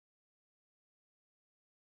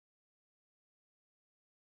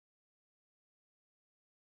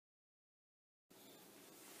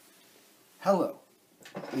Hello.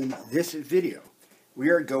 In this video, we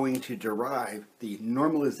are going to derive the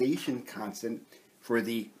normalization constant for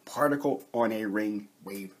the particle on a ring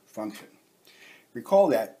wave function. Recall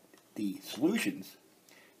that the solutions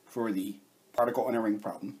for the particle on a ring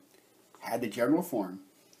problem had the general form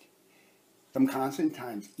some constant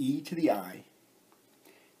times e to the I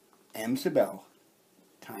m sub l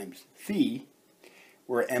times phi,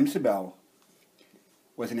 where m sub l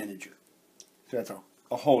was an integer. So that's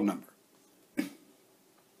a whole number.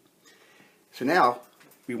 So now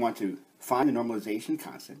we want to find the normalization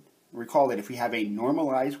constant. Recall that if we have a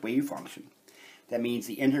normalized wave function, that means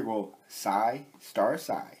the integral psi star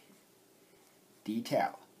psi d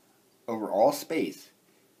tau over all space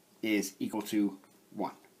is equal to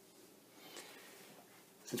 1.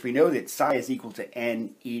 Since we know that psi is equal to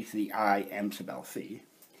n e to the I m sub l phi,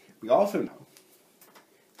 we also know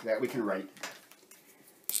that we can write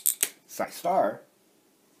psi star,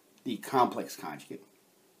 the complex conjugate.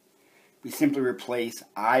 We simply replace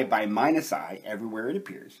I by minus I everywhere it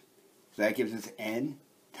appears. So that gives us n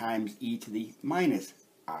times e to the minus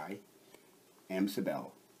I m sub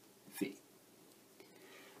l phi.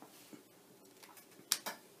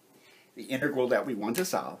 The integral that we want to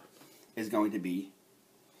solve is going to be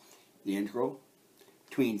the integral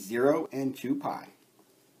between 0 and 2 pi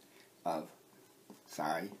of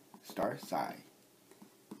psi star psi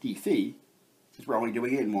d phi, since we're only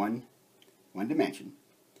doing it in one dimension.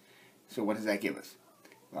 So what does that give us?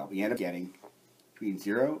 Well, we end up getting between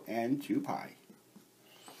 0 and 2 pi.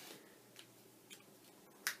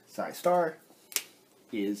 Psi star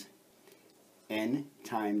is n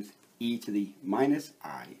times e to the minus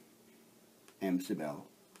I m sub l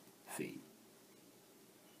phi.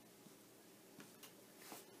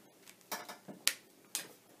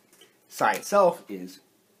 Psi itself is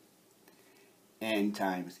n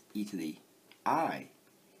times e to the I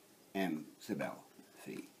m sub l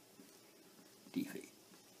phi d phi.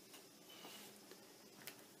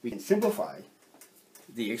 We can simplify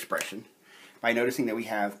the expression by noticing that we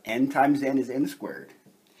have n times n is n squared.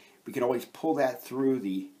 We can always pull that through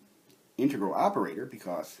the integral operator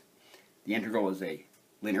because the integral is a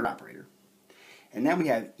linear operator. And then we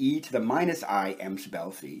have e to the minus I m sub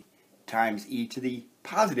l phi times e to the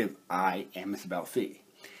positive I m sub l phi.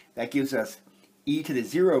 That gives us e to the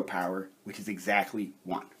 0 power, which is exactly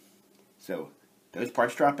 1. So those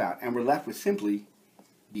parts drop out, and we're left with simply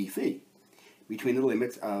d phi between the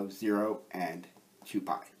limits of 0 and 2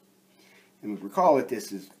 pi. And we recall that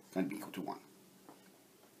this is going to be equal to 1.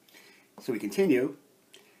 So we continue.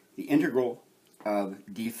 The integral of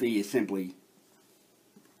d phi is simply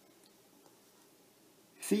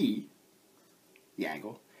phi, the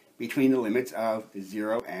angle, between the limits of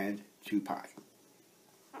 0 and 2 pi.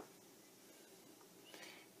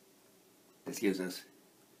 This gives us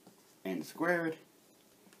n squared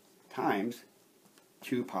times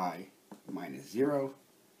 2 pi minus 0,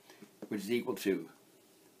 which is equal to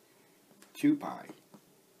 2 pi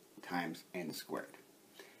times n squared.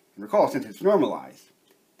 And recall, since it's normalized,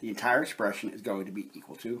 the entire expression is going to be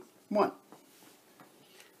equal to 1.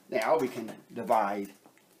 Now we can divide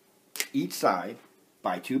each side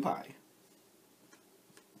by 2 pi.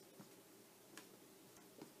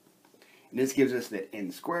 And this gives us that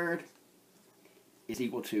n squared is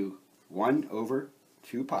equal to 1 over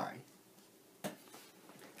 2 pi.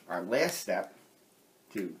 Our last step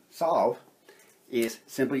to solve is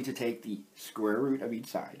simply to take the square root of each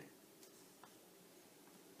side.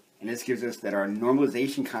 And this gives us that our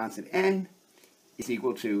normalization constant n is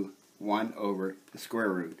equal to 1 over the square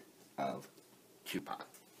root of 2 pi.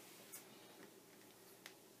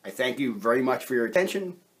 I thank you very much for your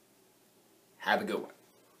attention. Have a good one.